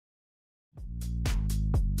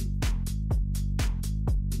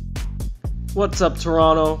What's up,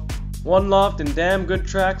 Toronto? One Loft and Damn Good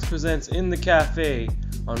Tracks presents In the Cafe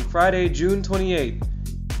on Friday, June 28th,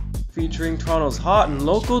 featuring Toronto's hot and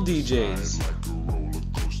local DJs.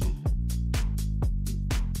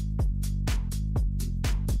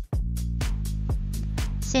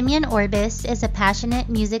 SIMEON Orbis is a passionate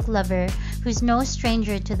music lover who's no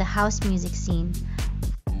stranger to the house music scene.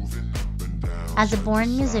 As a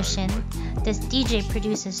born musician, this DJ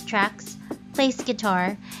produces tracks, plays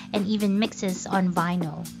guitar, and even mixes on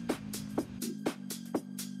vinyl.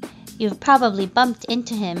 You've probably bumped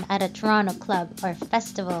into him at a Toronto club or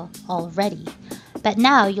festival already, but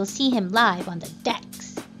now you'll see him live on the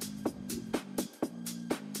decks.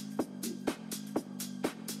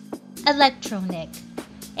 Electronick,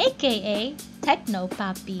 aka Techno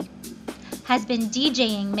Papi, has been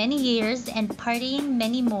DJing many years and partying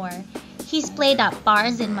many more. He's played at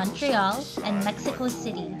bars in Montreal and Mexico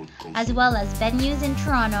City, as well as venues in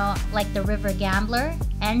Toronto like the River Gambler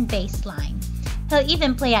and Baseline. He'll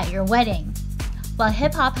even play at your wedding. While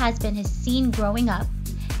hip-hop has been his scene growing up,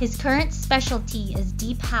 his current specialty is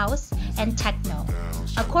deep house and techno.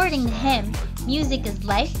 According to him, music is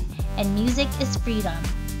life and music is freedom.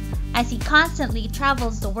 As he constantly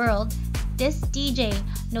travels the world, this DJ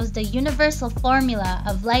knows the universal formula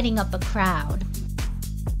of lighting up a crowd.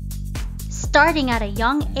 Starting at a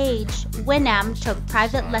young age, Winam took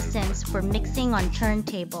private lessons for mixing on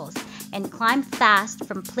turntables and climbed fast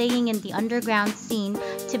from playing in the underground scene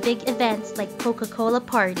to big events like Coca-Cola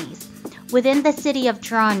parties. Within the city of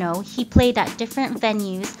Toronto, he played at different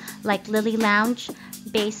venues like Lily Lounge,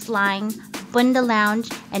 Baseline, Bunda Lounge,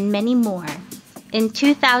 and many more. In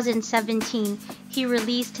 2017, he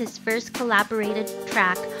released his first collaborated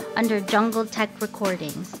track under Jungle Tech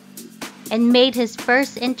Recordings and made his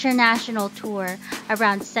first international tour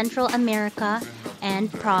around Central America and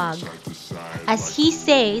Prague. As he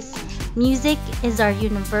says, music is our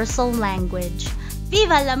universal language.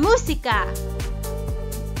 Viva la música!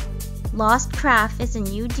 Lost KRAFT is a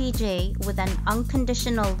new DJ with an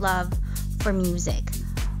unconditional love for music.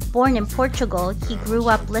 Born in Portugal, he grew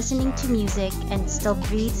up listening to music and still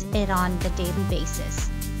breathes it on the daily basis.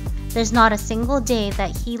 There's not a single day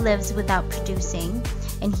that he lives without producing,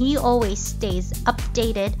 and he always stays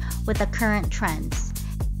updated with the current trends.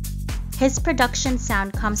 His production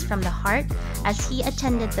sound comes from the heart, as he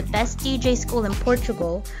attended the best DJ school in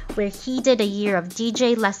Portugal, where he did a year of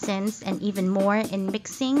DJ lessons and even more in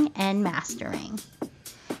mixing and mastering.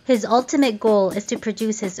 His ultimate goal is to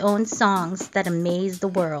produce his own songs that amaze the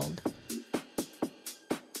world.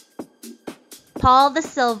 Paul the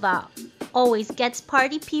SILVA always gets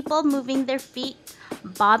party people moving their feet,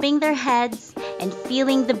 bobbing their heads, and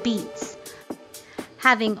feeling the beats.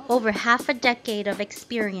 Having over half a decade of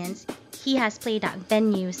experience, he has played at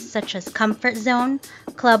venues such as Comfort Zone,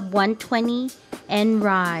 Club 120, and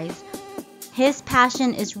Rise. His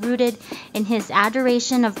passion is rooted in his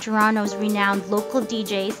adoration of Toronto's renowned local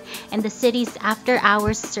DJs and the city's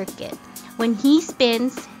after-hours circuit. When he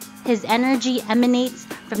spins, his energy emanates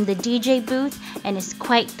from the DJ booth and is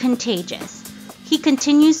quite contagious. He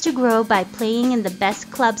continues to grow by playing in the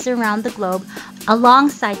best clubs around the globe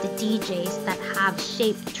alongside the DJs that have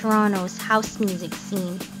shaped Toronto's house music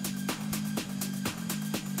scene.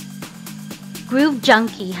 Groove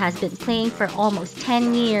Junkie has been playing for almost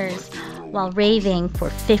 10 years, while raving for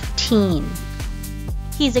 15.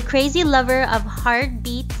 He's a crazy lover of hard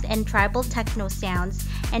beats and tribal techno sounds,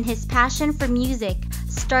 and his passion for music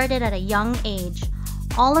started at a young age.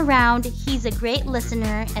 All around, he's a great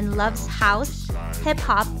listener and loves house,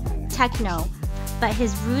 hip-hop, techno, but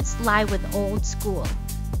his roots lie with old school.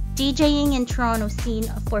 DJing in Toronto scene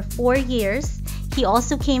for 4 years, he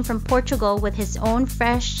also came from Portugal with his own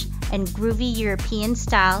fresh and groovy European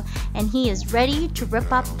style, and he is ready to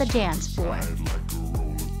rip up the dance floor.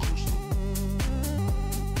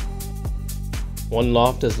 One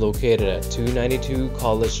Loft is located at 292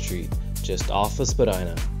 College Street, just off of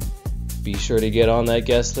Spadina. Be sure to get on that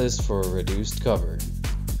guest list for a reduced cover.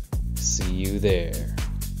 See you there.